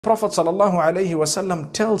Prophet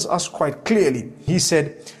ﷺ tells us quite clearly. He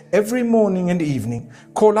said, every morning and evening,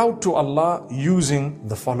 call out to Allah using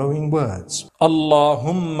the following words.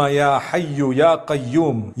 Allahumma ya hayyu ya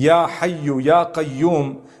qayyum, ya hayyu ya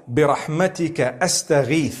qayyum, birahmatika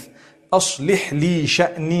astaghith, aslih li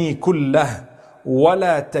sha'ni kullah, wa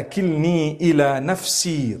la takilni ila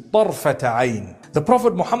nafsi tarfata ayn. The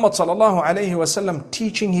Prophet Muhammad ﷺ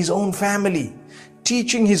teaching his own family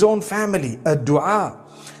a dua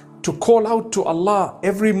to call out to Allah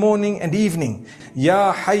every morning and evening.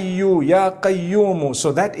 Ya Hayyu, Ya Qayyum.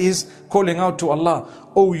 So that is calling out to Allah.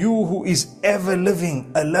 Oh, you who is ever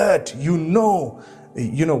living, alert, you know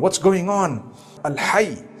what's going on.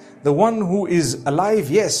 Al-Hayy, the one who is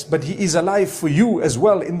alive, yes, but he is alive for you as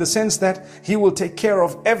well, in the sense that he will take care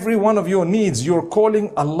of every one of your needs. You're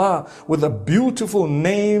calling Allah with a beautiful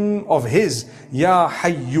name of his, Ya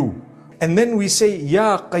Hayyu. And then we say,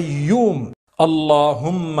 Ya Qayyum.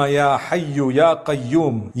 Allahumma ya hayyu ya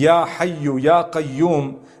qayyum, ya hayyu ya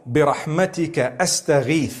qayyum, birahmatika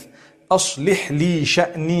astaghith, aslih li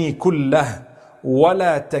sha'ni kullah, wa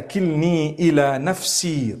la takilni ila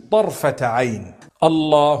nafsi tarfata ayn.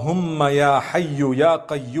 Allahumma ya hayyu ya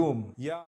qayyum.